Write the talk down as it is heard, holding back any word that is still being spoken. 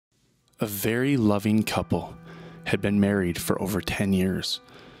A very loving couple had been married for over 10 years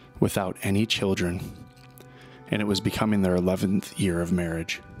without any children, and it was becoming their 11th year of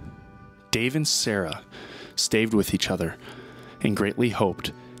marriage. Dave and Sarah staved with each other and greatly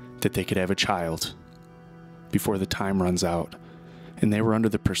hoped that they could have a child before the time runs out, and they were under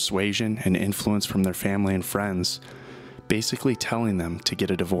the persuasion and influence from their family and friends, basically telling them to get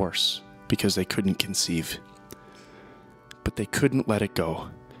a divorce because they couldn't conceive. But they couldn't let it go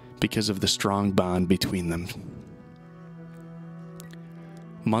because of the strong bond between them.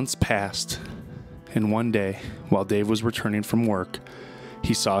 Months passed, and one day, while Dave was returning from work,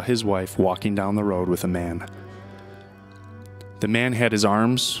 he saw his wife walking down the road with a man. The man had his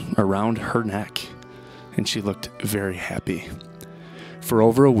arms around her neck, and she looked very happy. For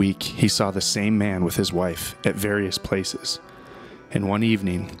over a week, he saw the same man with his wife at various places. And one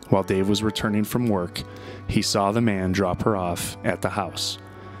evening, while Dave was returning from work, he saw the man drop her off at the house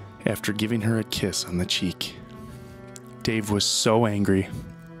after giving her a kiss on the cheek. Dave was so angry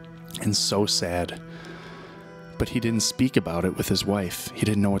and so sad, but he didn't speak about it with his wife. He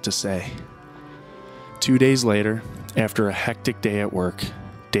didn't know what to say. 2 days later, after a hectic day at work,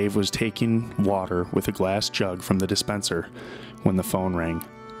 Dave was taking water with a glass jug from the dispenser when the phone rang.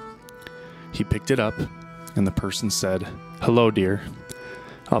 He picked it up, and the person said, "Hello, dear.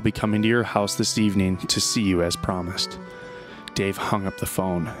 I'll be coming to your house this evening to see you as promised." Dave hung up the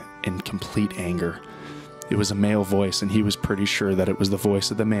phone in complete anger. It was a male voice, and he was pretty sure that it was the voice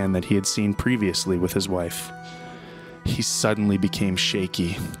of the man that he had seen previously with his wife. He suddenly became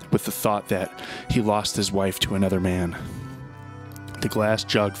shaky with the thought that he lost his wife to another man. The glass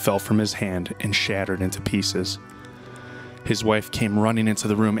jug fell from his hand and shattered into pieces. His wife came running into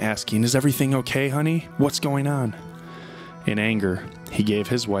the room asking, "Is everything okay, honey? What's going on?" In anger, he gave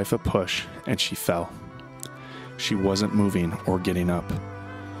his wife a push, and she fell. She wasn't moving or getting up.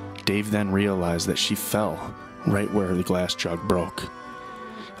 Dave then realized that she fell right where the glass jug broke.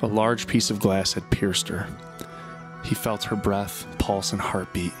 A large piece of glass had pierced her. He felt her breath, pulse, and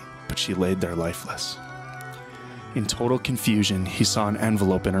heartbeat, but she laid there lifeless. In total confusion, he saw an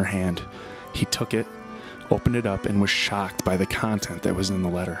envelope in her hand. He took it, opened it up, and was shocked by the content that was in the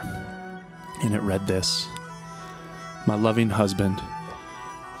letter. And it read this: "My loving husband,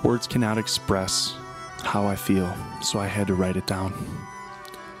 words cannot express how I feel, so I had to write it down.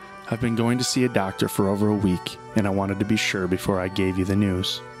 I've been going to see a doctor for over a week, and I wanted to be sure before I gave you the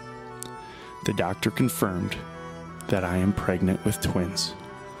news. The doctor confirmed that I am pregnant with twins,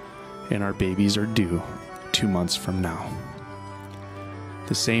 and our babies are due 2 months from now.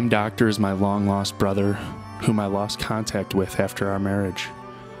 The same doctor as my long-lost brother, whom I lost contact with after our marriage.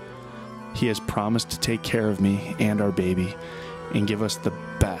 He has promised to take care of me and our baby and give us the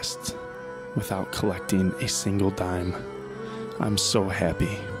best without collecting a single dime. I'm so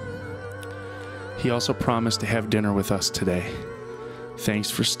happy. He also promised to have dinner with us today. Thanks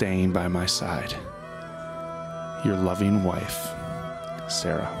for staying by my side. Your loving wife,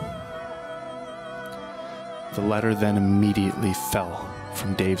 Sarah." The letter then immediately fell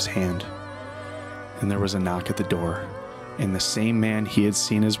from Dave's hand, and there was a knock at the door, and the same man he had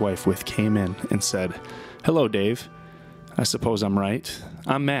seen his wife with came in and said, "Hello, Dave. I suppose I'm right.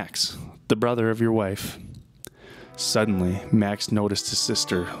 I'm Max, the brother of your wife." Suddenly, Max noticed his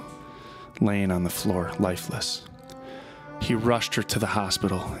sister laying on the floor, lifeless. He rushed her to the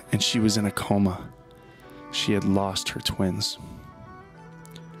hospital, and she was in a coma. She had lost her twins.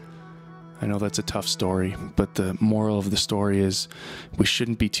 I know that's a tough story, but the moral of the story is we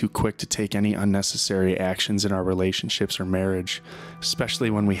shouldn't be too quick to take any unnecessary actions in our relationships or marriage, especially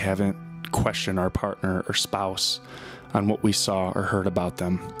when we haven't questioned our partner or spouse on what we saw or heard about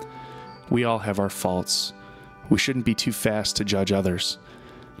them. We all have our faults. We shouldn't be too fast to judge others.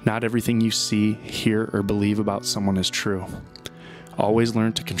 Not everything you see, hear, or believe about someone is true. Always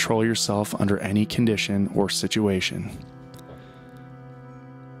learn to control yourself under any condition or situation.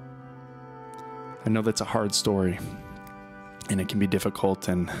 I know that's a hard story, and it can be difficult,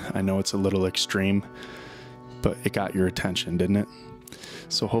 and I know it's a little extreme, but it got your attention, didn't it?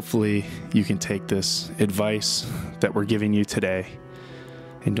 So hopefully you can take this advice that we're giving you today,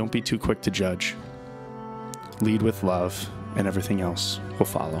 and don't be too quick to judge. Lead with love, and everything else will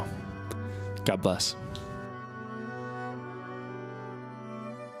follow. God bless.